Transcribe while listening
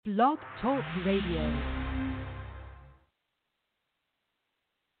Blog Talk Radio.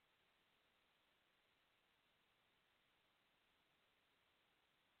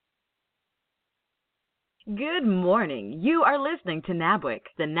 Good morning. You are listening to Nabwic,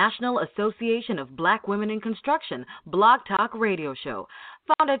 the National Association of Black Women in Construction Blog Talk Radio Show,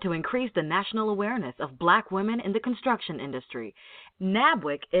 founded to increase the national awareness of Black women in the construction industry.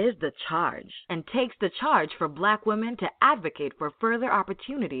 Nabwic is the charge and takes the charge for Black women to advocate for further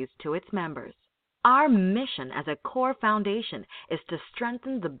opportunities to its members. Our mission as a core foundation is to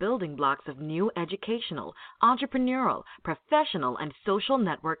strengthen the building blocks of new educational, entrepreneurial, professional, and social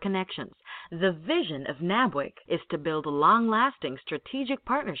network connections. The vision of Nabwic is to build long-lasting strategic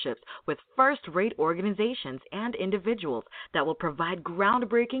partnerships with first-rate organizations and individuals that will provide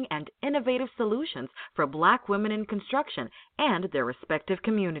groundbreaking and innovative solutions for Black women in construction and their respective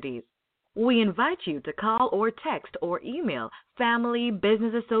communities. We invite you to call or text or email family,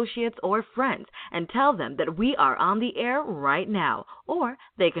 business associates, or friends and tell them that we are on the air right now, or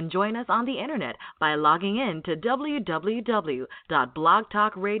they can join us on the internet by logging in to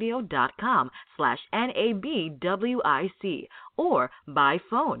www.blogtalkradio.com/NABWIC or by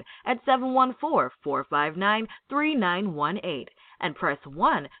phone at 714-459-3918 and press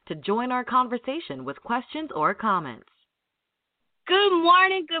 1 to join our conversation with questions or comments. Good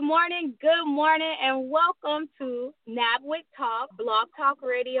morning, and welcome to Nabwic Talk, Blog Talk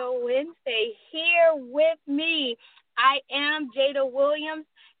Radio Wednesday. Here with me, I am Jada Williams,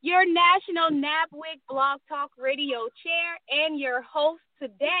 your National Nabwic Blog Talk Radio Chair and your host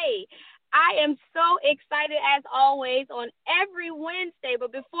today. I am so excited, as always, on every Wednesday.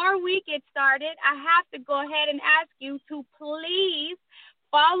 But before we get started, I have to go ahead and ask you to please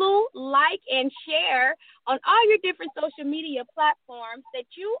follow, like, and share on all your different social media platforms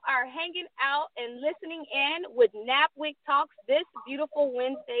that you are hanging out and listening in with Nabwic Talks this beautiful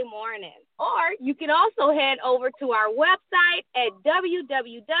Wednesday morning. Or you can also head over to our website at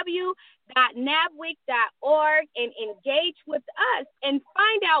www.nabwic.org and engage with us and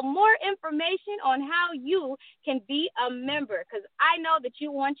find out more information on how you can be a member, because I know that you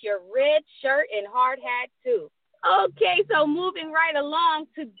want your red shirt and hard hat too. Okay, so moving right along,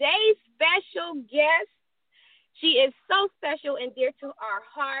 today's special guest, she is so special and dear to our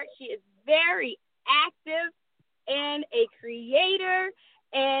heart. She is very active and a creator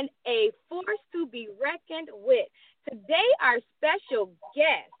and a force to be reckoned with. Today, our special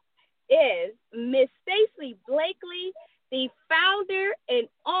guest is Miss Stacy Blakley, the founder and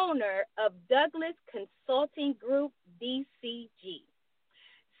owner of Douglas Consulting Group, DCG.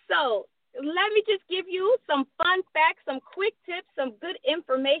 So, let me just give you some fun facts, some quick tips, some good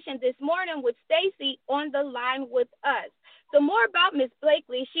information this morning with Stacy on the line with us. So more about Ms.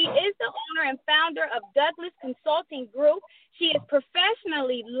 Blakley. She is the owner and founder of Douglas Consulting Group. She is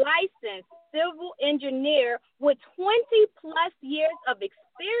professionally licensed civil engineer with 20-plus years of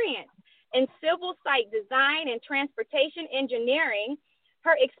experience in civil site design and transportation engineering.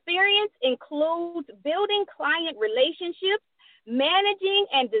 Her experience includes building client relationships, managing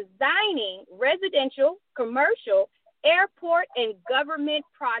and designing residential, commercial, airport, and government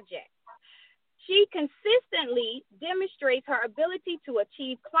projects. She consistently demonstrates her ability to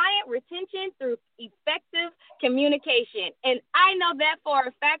achieve client retention through effective communication. And I know that for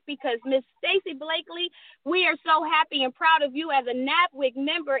a fact because Miss Stacy Blakley, we are so happy and proud of you as a Nabwic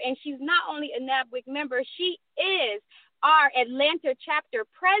member. And she's not only a Nabwic member, she is our Atlanta chapter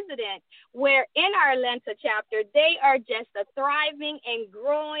president, where in our Atlanta chapter, they are just a thriving and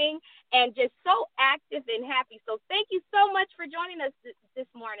growing and just so active and happy. So thank you so much for joining us this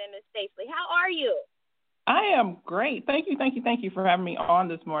morning, Ms. Stacy. How are you? I am great. Thank you for having me on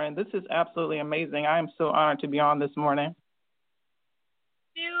this morning. This is absolutely amazing. I am so honored to be on this morning.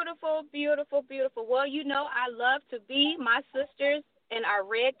 Beautiful, beautiful, beautiful. Well, you know, I love to be my sisters in our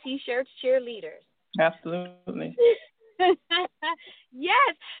red T-shirts cheerleaders. Absolutely.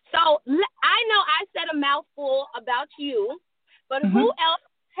 Yes. So I know I said a mouthful about you, but who else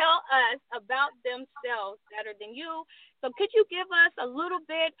tell us about themselves better than you? So could you give us a little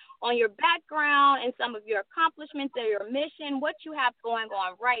bit on your background and some of your accomplishments and your mission, what you have going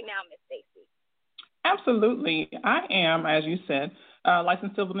on right now, Ms. Stacy? Absolutely. I am, as you said, a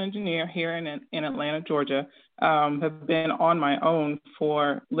licensed civil engineer here in Atlanta, Georgia. Have been on my own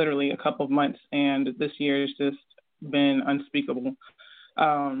for literally a couple of months, and this year has just been unspeakable.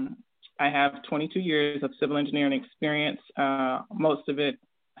 I have 22 years of civil engineering experience. Most of it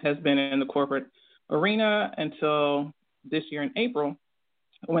has been in the corporate arena until this year in April,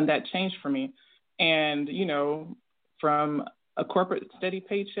 when that changed for me. And, you know, from a corporate steady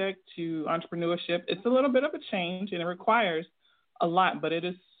paycheck to entrepreneurship, it's a little bit of a change and it requires a lot, but it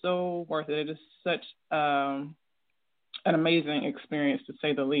is so worth it. It is such an amazing experience, to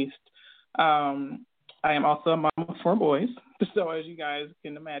say the least. I am also a mom of 4 boys. So as you guys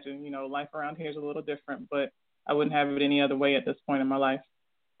can imagine, life around here is a little different, but I wouldn't have it any other way at this point in my life.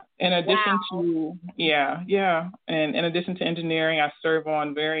 In addition to, and in addition to engineering, I serve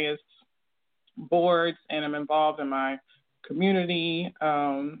on various boards and I'm involved in my community.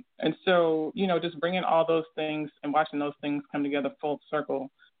 And so, just bringing all those things and watching those things come together full circle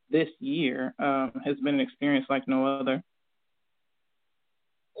this year has been an experience like no other.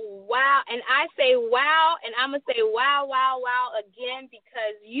 Wow. And I say wow, and I'm going to say wow, wow, wow again,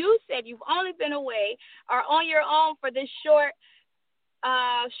 because you said you've only been away or on your own for this short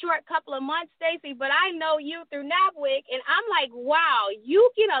couple of months, Stacy, but I know you through Nabwic, and I'm like, wow,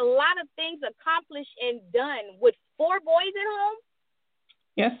 you get a lot of things accomplished and done with 4 boys at home?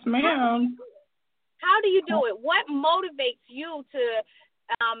 Yes, ma'am. How do you do it? What motivates you to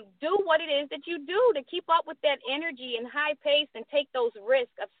do what it is that you do to keep up with that energy and high pace and take those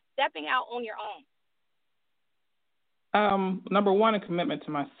risks of stepping out on your own? Number one, a commitment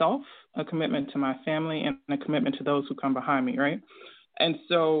to myself, a commitment to my family, and a commitment to those who come behind me, right? And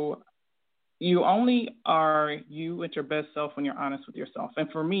so you only are you at your best self when you're honest with yourself. And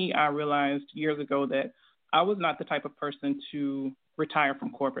for me, I realized years ago that I was not the type of person to retire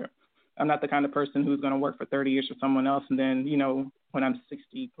from corporate. I'm not the kind of person who's going to work for 30 years for someone else and then, when I'm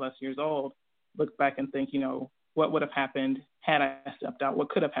 60 plus years old, look back and think, what would have happened had I stepped out? What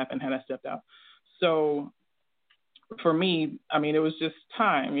could have happened had I stepped out? So for me, it was just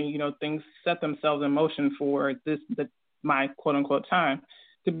time. Things set themselves in motion for my quote unquote time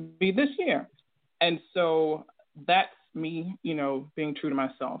to be this year. And so that's me, being true to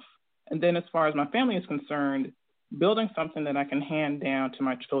myself. And then as far as my family is concerned, building something that I can hand down to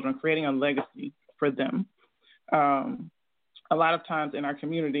my children, creating a legacy for them. A lot of times in our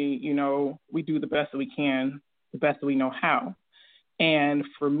community, we do the best that we can, the best that we know how. And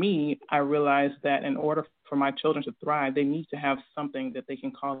for me, I realized that in order for my children to thrive, they need to have something that they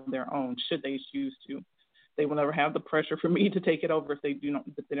can call their own, should they choose to. They will never have the pressure for me to take it over if they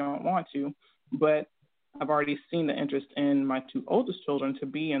don't want to. But I've already seen the interest in my 2 oldest children to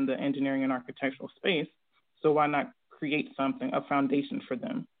be in the engineering and architectural space. So why not create something, a foundation for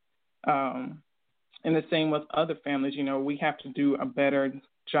them? And the same with other families. We have to do a better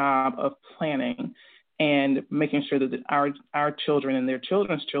job of planning and making sure that our children and their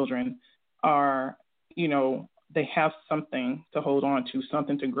children's children are, they have something to hold on to,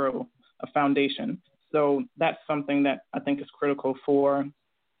 something to grow, a foundation. So that's something that I think is critical for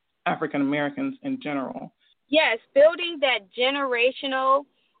African Americans in general. Yes, building that generational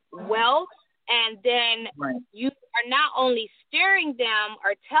wealth, and then you are not only steering them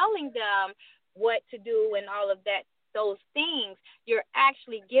or telling them what to do and all of that, those things, you're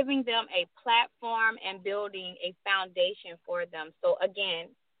actually giving them a platform and building a foundation for them. So again,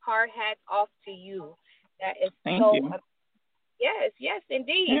 hard hats off to you. That is Thank you. Yes,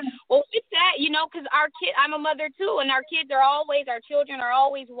 indeed. Yeah. Well, with that, because I'm a mother too, and our children are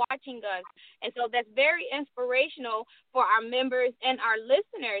always watching us. And so that's very inspirational for our members and our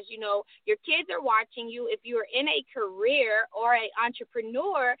listeners. Your kids are watching you. If you're in a career or an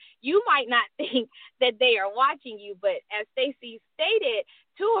entrepreneur, you might not think that they are watching you. But as Stacy stated,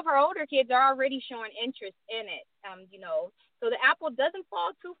 2 of her older kids are already showing interest in it, so the apple doesn't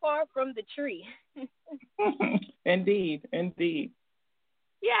fall too far from the tree. Indeed.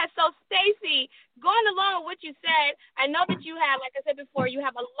 Yeah, so Stacy, going along with what you said, I know that you have, like I said before, you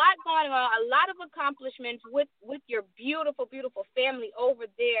have a lot going on, a lot of accomplishments with your beautiful, beautiful family over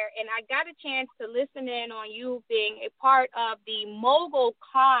there. And I got a chance to listen in on you being a part of the Mogul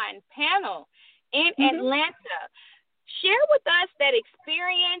Con panel in Atlanta. Share with us that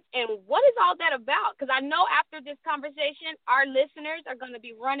experience and what is all that about? Because I know after this conversation, our listeners are going to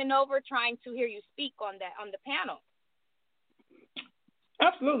be running over trying to hear you speak on the panel.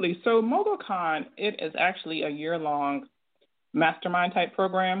 Absolutely. So MogulCon, it is actually a year-long mastermind type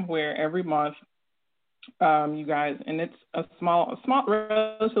program where every month you guys, and it's a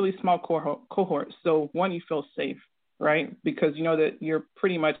relatively small cohort. So one, you feel safe, right? Because you know that you're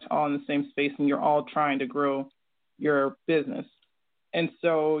pretty much all in the same space and you're all trying to grow your business. And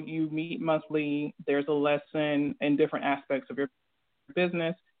so you meet monthly, there's a lesson in different aspects of your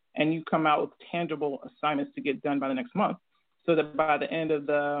business, and you come out with tangible assignments to get done by the next month. So that by the end of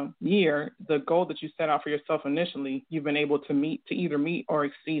the year, the goal that you set out for yourself initially, you've been able to either meet or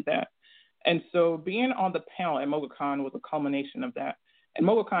exceed that. And so being on the panel at MogulCon was a culmination of that. And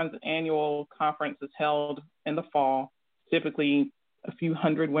MogulCon's annual conference is held in the fall, typically a few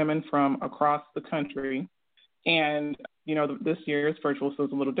hundred women from across the country. And This year is virtual, so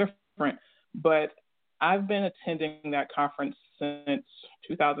it's a little different. But I've been attending that conference since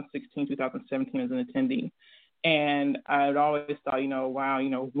 2016, 2017 as an attendee. And I'd always thought, wow,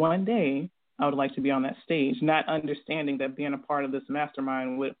 one day I would like to be on that stage, not understanding that being a part of this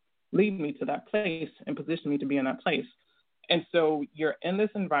mastermind would lead me to that place and position me to be in that place. And so you're in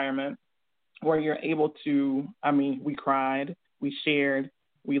this environment where you're able to, we cried, we shared,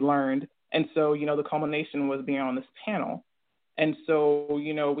 we learned. And so, the culmination was being on this panel. And so,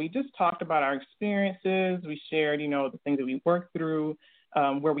 we just talked about our experiences. We shared, the things that we worked through,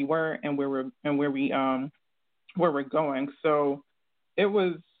 where we were and where we're going. So it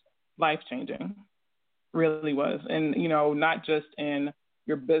was life-changing, really was. And, not just in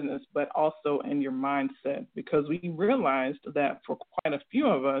your business, but also in your mindset, because we realized that for quite a few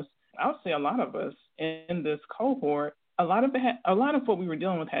of us, I would say a lot of us in this cohort, a lot of what we were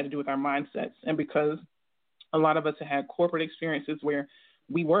dealing with had to do with our mindsets. And because a lot of us had corporate experiences where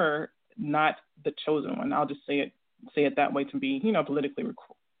we were not the chosen one, I'll just say it that way to be,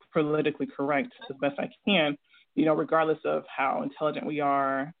 politically correct as best I can, regardless of how intelligent we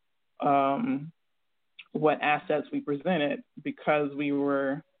are, what assets we presented, because we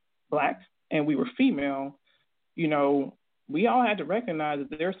were Black and we were female, we all had to recognize that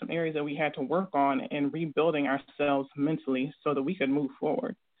there are some areas that we had to work on in rebuilding ourselves mentally so that we could move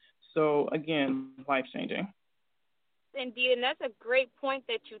forward. So again, life-changing. Indeed, and that's a great point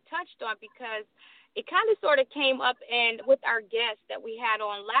that you touched on, because it kind of sort of came up and with our guest that we had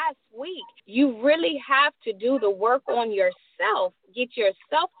on last week. You really have to do the work on yourself, get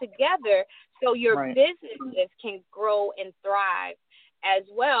yourself together so your businesses can grow and thrive as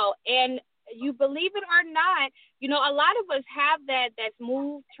well. And you believe it or not, a lot of us have that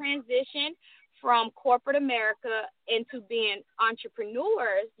smooth transition from corporate America into being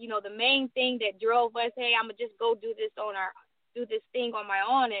entrepreneurs. The main thing that drove us, hey, I'm gonna just go do this thing on my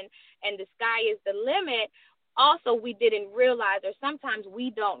own, and the sky is the limit. Also, we didn't realize, or sometimes we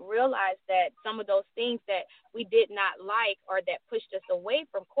don't realize, that some of those things that we did not like or that pushed us away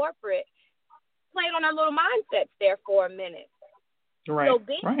from corporate played on our little mindsets there for a minute. Right.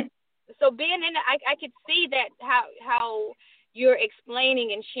 So being in it, I could see that how you're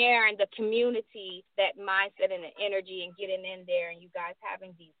explaining and sharing the community, that mindset and the energy, and getting in there, and you guys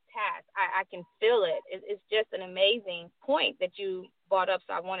having these tasks. I can feel it. It's just an amazing point that you brought up.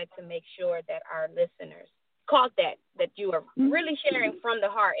 So I wanted to make sure that our listeners caught that you are really sharing from the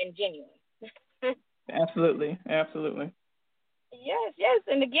heart and genuine. Absolutely. Yes.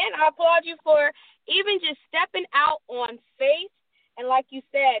 And again, I applaud you for even just stepping out on faith. And like you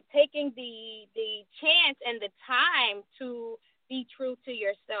said, taking the chance and the time to be true to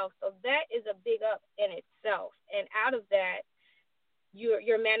yourself. So that is a big up in itself. And out of that,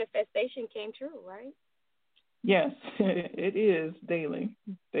 your manifestation came true, right? Yes, it is daily.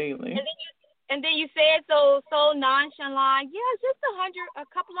 And then you say it so nonchalant. Yeah, just a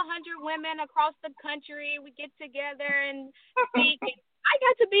couple of hundred women across the country. We get together and speak. I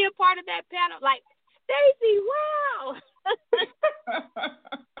got to be a part of that panel. Like, Stacy, wow.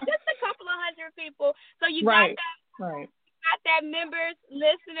 Just a couple of hundred people. So you got that. Right. Got that, members,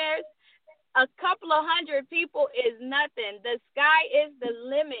 listeners. A couple of hundred people is nothing. The sky is the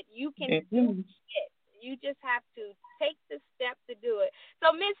limit. You can do it. You just have to take the step to do it.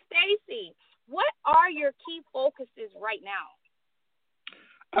 So, Miss Stacy, what are your key focuses right now?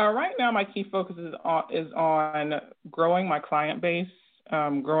 Right now, my key focus is on growing my client base,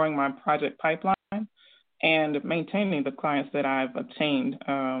 growing my project pipeline, and maintaining the clients that I've obtained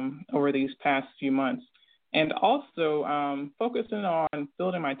over these past few months. And also focusing on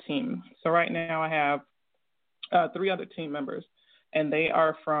building my team. So right now I have 3 other team members, and they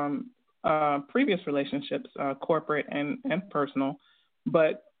are from previous relationships, corporate and personal.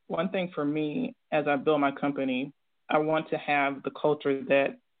 But one thing for me, as I build my company, I want to have the culture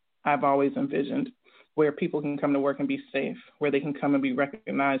that I've always envisioned, where people can come to work and be safe, where they can come and be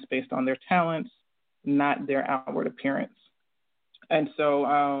recognized based on their talents, not their outward appearance. And so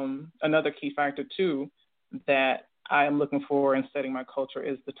another key factor, too, that I am looking for in setting my culture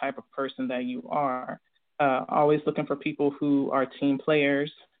is the type of person that you are. Always looking for people who are team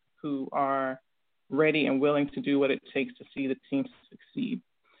players, who are ready and willing to do what it takes to see the team succeed.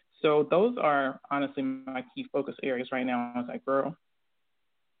 So those are honestly my key focus areas right now as I grow.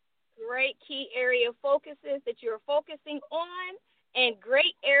 Great key area focuses that you're focusing on, and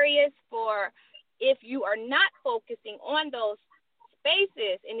great areas for if you are not focusing on those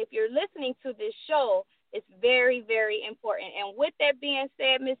spaces, and if you're listening to this show, It's very, very important. And with that being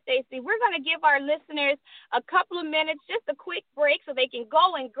said, Miss Stacy, we're going to give our listeners a couple of minutes, just a quick break so they can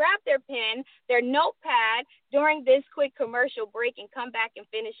go and grab their pen, their notepad during this quick commercial break and come back and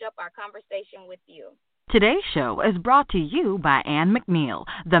finish up our conversation with you. Today's show is brought to you by Ann McNeil,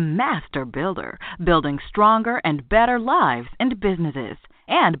 the master builder, building stronger and better lives and businesses,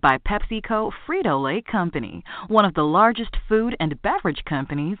 and by PepsiCo Frito-Lay Company, one of the largest food and beverage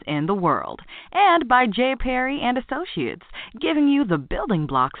companies in the world, and by J. Perry and Associates, giving you the building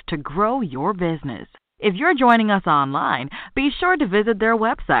blocks to grow your business. If you're joining us online, be sure to visit their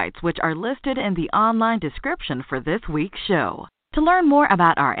websites, which are listed in the online description for this week's show. To learn more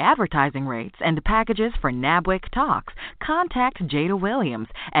about our advertising rates and packages for Nabwic Talks, contact Jada Williams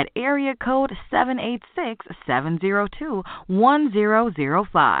at area code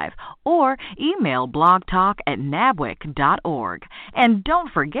 786-702-1005 or email blogtalk@nabwic.org. And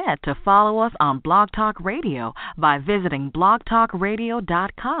don't forget to follow us on Blog Talk Radio by visiting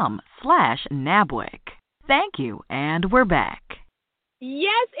blogtalkradio.com/Nabwic. Thank you, and we're back.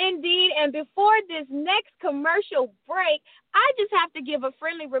 Yes, indeed. And before this next commercial break, I just have to give a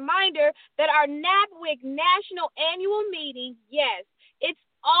friendly reminder that our Nabwic National Annual Meeting, yes, it's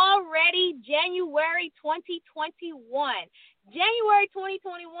already January 2021. January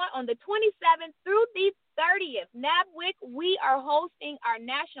 2021 on the 27th through the 30th. Nabwic, we are hosting our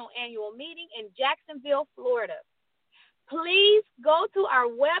National Annual Meeting in Jacksonville, Florida. Please go to our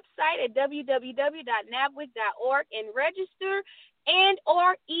website at www.nabwic.org and register, and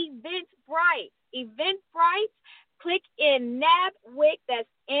or Eventbrite. Eventbrite, click in Nabwic, that's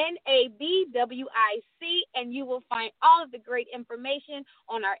Nabwic, and you will find all of the great information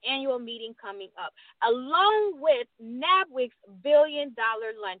on our annual meeting coming up, along with Nabwic's $1 Billion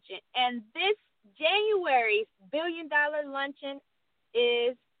Luncheon. And this January's $1 Billion Luncheon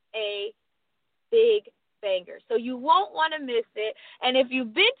is a big banger, so you won't want to miss it. And if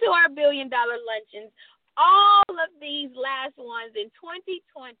you've been to our $1 Billion Luncheons, all of these last ones in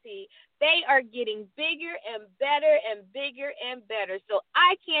 2020, they are getting bigger and better and bigger and better. So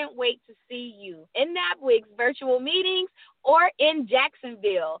I can't wait to see you in Nabwic's virtual meetings or in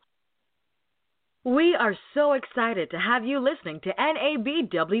Jacksonville. We are so excited to have you listening to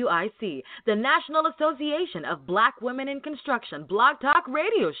NABWIC, the National Association of Black Women in Construction Blog Talk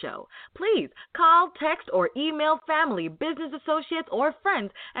Radio Show. Please call, text, or email family, business associates, or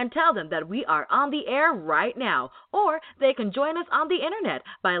friends and tell them that we are on the air right now. Or they can join us on the internet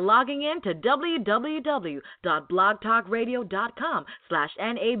by logging in to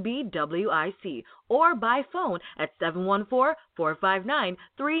www.blogtalkradio.com/NABWIC or by phone at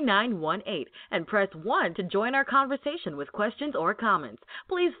 714-459-3918 and press 1 to join our conversation with questions or comments.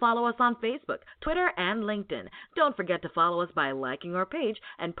 Please follow us on Facebook, Twitter, and LinkedIn. Don't forget to follow us by liking our page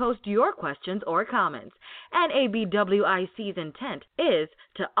and post your questions or comments. NABWIC's intent is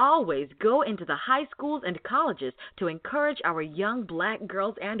to always go into the high schools and colleges to encourage our young Black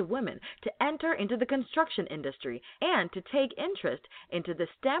girls and women to enter into the construction industry and to take interest into the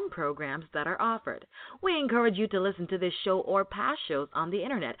STEM programs that are offered. We encourage you to listen to this show or past shows on the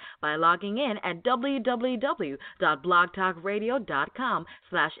internet by logging in at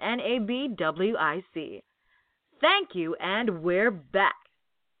www.blogtalkradio.com/NABWIC. Thank you, and we're back.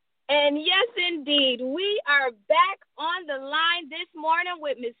 And yes, indeed, we are back on the line this morning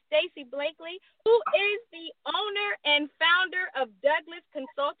with Miss Stacy Blakley, who is the owner and founder of Douglas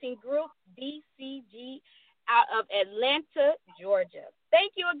Consulting Group, DCG, out of Atlanta, Georgia.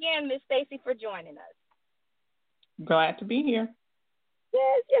 Thank you again, Miss Stacy, for joining us. Glad to be here.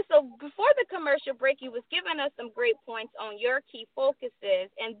 Yes. So before the commercial break, you was giving us some great points on your key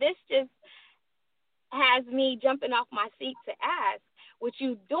focuses, and this just has me jumping off my seat to ask, with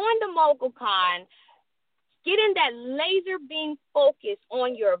you doing the MogulCon, getting that laser beam focus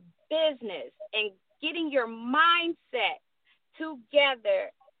on your business and getting your mindset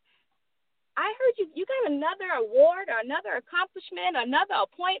together, I heard you got another award or another accomplishment, another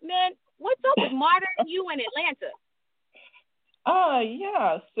appointment. What's up with Marta and you in Atlanta?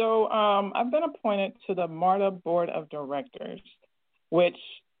 Yeah. So I've been appointed to the MARTA Board of Directors, which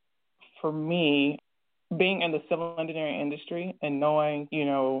for me, being in the civil engineering industry and knowing,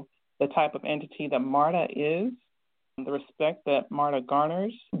 the type of entity that MARTA is, the respect that MARTA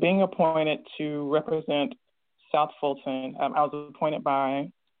garners, being appointed to represent South Fulton, I was appointed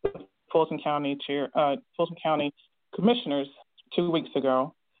by Fulton County Commissioners 2 weeks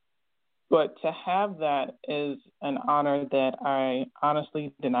ago. But to have that is an honor that I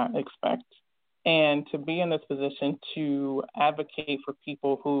honestly did not expect. And to be in this position to advocate for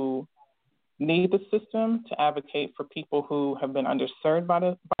people who need the system, to advocate for people who have been underserved by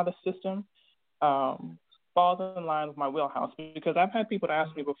the system, falls in line with my wheelhouse, because I've had people to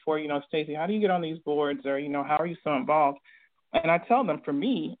ask me before, Stacy, how do you get on these boards, or, how are you so involved? And I tell them, for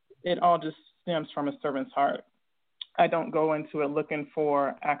me, it all just stems from a servant's heart. I don't go into it looking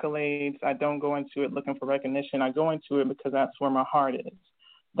for accolades. I don't go into it looking for recognition. I go into it because that's where my heart is.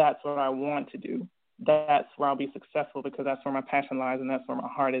 That's what I want to do. That's where I'll be successful, because that's where my passion lies and that's where my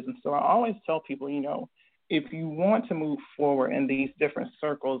heart is. And so I always tell people, if you want to move forward in these different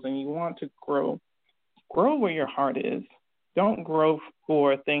circles and you want to grow where your heart is. Don't grow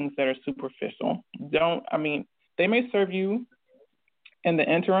for things that are superficial. They may serve you in the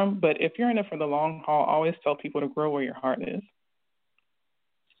interim, but if you're in it for the long haul, always tell people to grow where your heart is.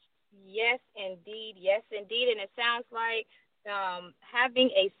 Yes, indeed. Yes, indeed. And it sounds like having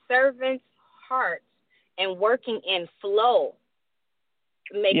a servant's heart and working in flow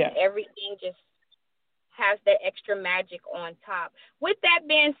makes everything just has that extra magic on top. With that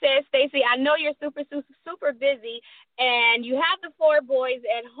being said, Stacy, I know you're super, super, super busy, and you have the 4 boys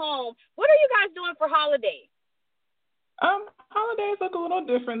at home. What are you guys doing for holidays? Holidays look a little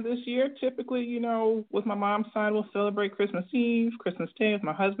different this year. Typically, with my mom's side, we'll celebrate Christmas Eve, Christmas Day with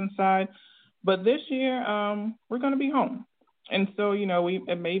my husband's side. But this year, we're going to be home. And so,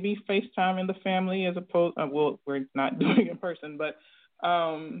 it may be FaceTime in the family as opposed, we're not doing it in person, but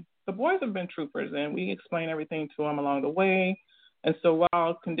the boys have been troopers, and we explain everything to them along the way. And so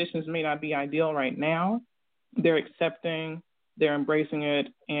while conditions may not be ideal right now, they're accepting, they're embracing it,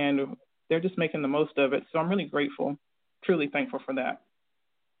 and they're just making the most of it. So I'm really grateful, truly thankful for that.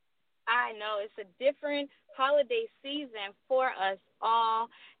 I know it's a different holiday season for us all,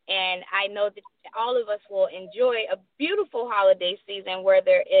 and I know that all of us will enjoy a beautiful holiday season,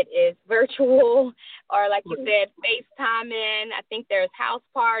 whether it is virtual or, like you said, FaceTiming. I think there's House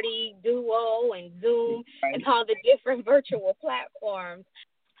Party, Duo, and Zoom, and all the different virtual platforms.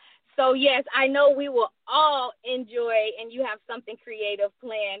 So, yes, I know we will all enjoy, and you have something creative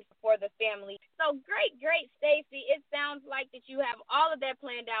planned for the family. So, great, Stacy. It sounds like that you have all of that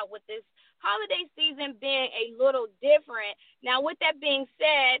planned out with this holiday season being a little different. Now, with that being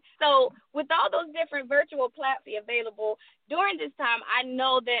said, so with all those different virtual platforms available during this time, I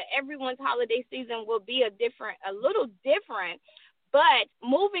know that everyone's holiday season will be a little different. But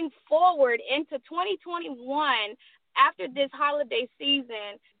moving forward into 2021, after this holiday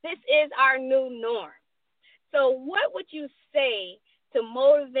season, this is our new norm. So what would you say to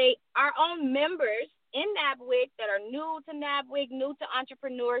motivate our own members in Nabwic that are new to Nabwic, new to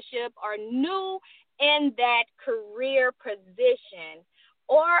entrepreneurship, or new in that career position,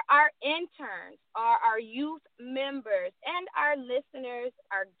 or our interns, or our youth members, and our listeners,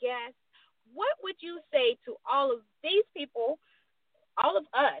 our guests? What would you say to all of these people, all of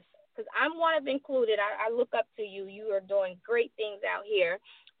us? Because I'm one of included. I look up to you. You are doing great things out here.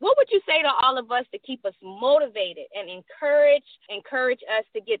 What would you say to all of us to keep us motivated and encourage us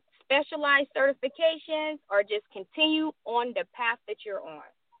to get specialized certifications, or just continue on the path that you're on?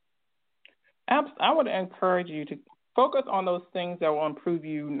 I would encourage you to focus on those things that will improve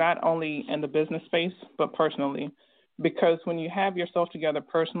you not only in the business space, but personally. Because when you have yourself together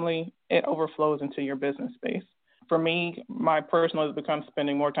personally, it overflows into your business space. For me, my personal has become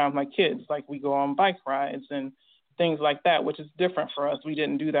spending more time with my kids. Like, we go on bike rides and things like that, which is different for us. We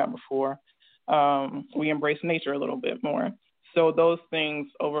didn't do that before. We embrace nature a little bit more. So those things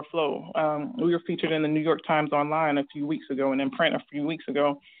overflow. We were featured in the New York Times Online a few weeks ago and in print a few weeks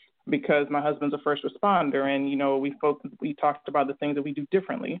ago because my husband's a first responder, and, we talked about the things that we do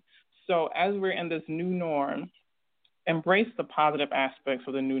differently. So as we're in this new norm, embrace the positive aspects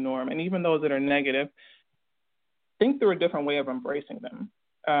of the new norm, and even those that are negative, think through a different way of embracing them.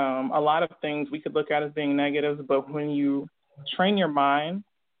 A lot of things we could look at as being negatives, but when you train your mind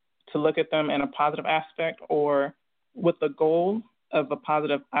to look at them in a positive aspect or with the goal of a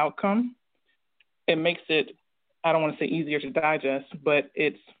positive outcome, it makes it, I don't want to say easier to digest, but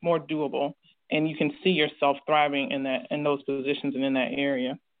it's more doable, and you can see yourself thriving in those positions and in that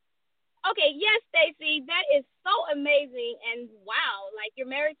area. Okay, yes, Stacy, that is so amazing, and wow, like, you're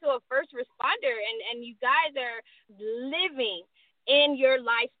married to a first responder, and you guys are living in your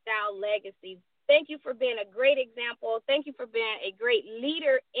lifestyle legacy. Thank you for being a great example. Thank you for being a great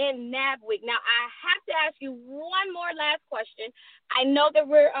leader in Nabwic. Now, I have to ask you one more last question. I know that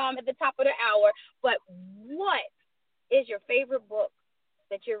we're at the top of the hour, but what is your favorite book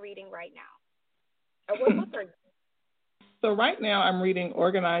that you're reading right now? Or what book are you? So right now I'm reading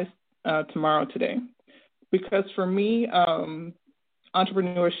Organized Tomorrow Today, because for me,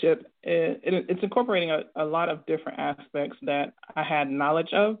 entrepreneurship, it's incorporating a lot of different aspects that I had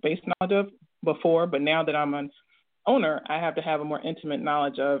base knowledge of before, but now that I'm owner, I have to have a more intimate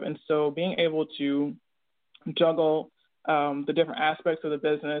knowledge of. And so being able to juggle the different aspects of the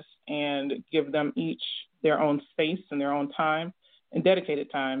business and give them each their own space and their own time and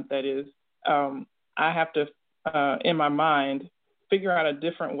dedicated time, that is, I have to, in my mind, figure out a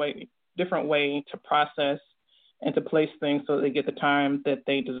different way to process and to place things so that they get the time that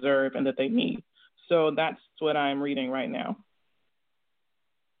they deserve and that they need. So that's what I'm reading right now.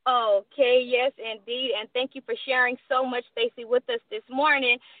 Okay, yes, indeed. And thank you for sharing so much, Stacy, with us this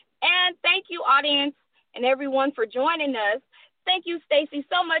morning. And thank you, audience, and everyone for joining us. Thank you, Stacy,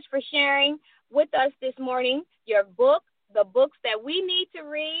 so much for sharing with us this morning your book, the books that we need to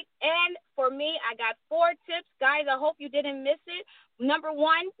read. And for me, I got 4 tips. Guys, I hope you didn't miss it. Number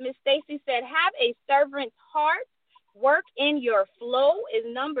 1, Miss Stacy said, have a servant's heart. Work in your flow is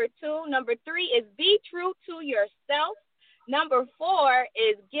number 2. Number 3 is be true to yourself. Number 4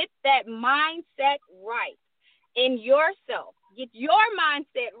 is get that mindset right in yourself. Get your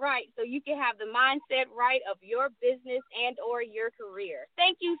mindset right so you can have the mindset right of your business and or your career.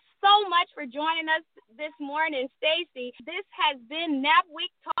 Thank you so much for joining us this morning, Stacy. This has been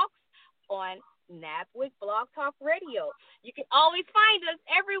Nabwic Talks on Nabwic Blog Talk Radio. You can always find us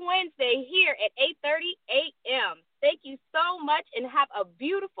every Wednesday here at 8:30 a.m. Thank you so much and have a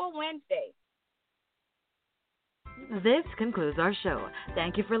beautiful Wednesday. This concludes our show.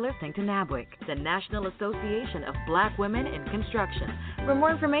 Thank you for listening to Nabwic, the National Association of Black Women in Construction. For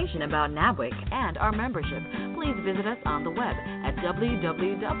more information about Nabwic and our membership, please visit us on the web at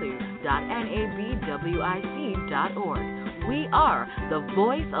www.nabwic.org. We are the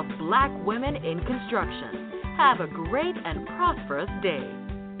voice of Black women in construction. Have a great and prosperous day.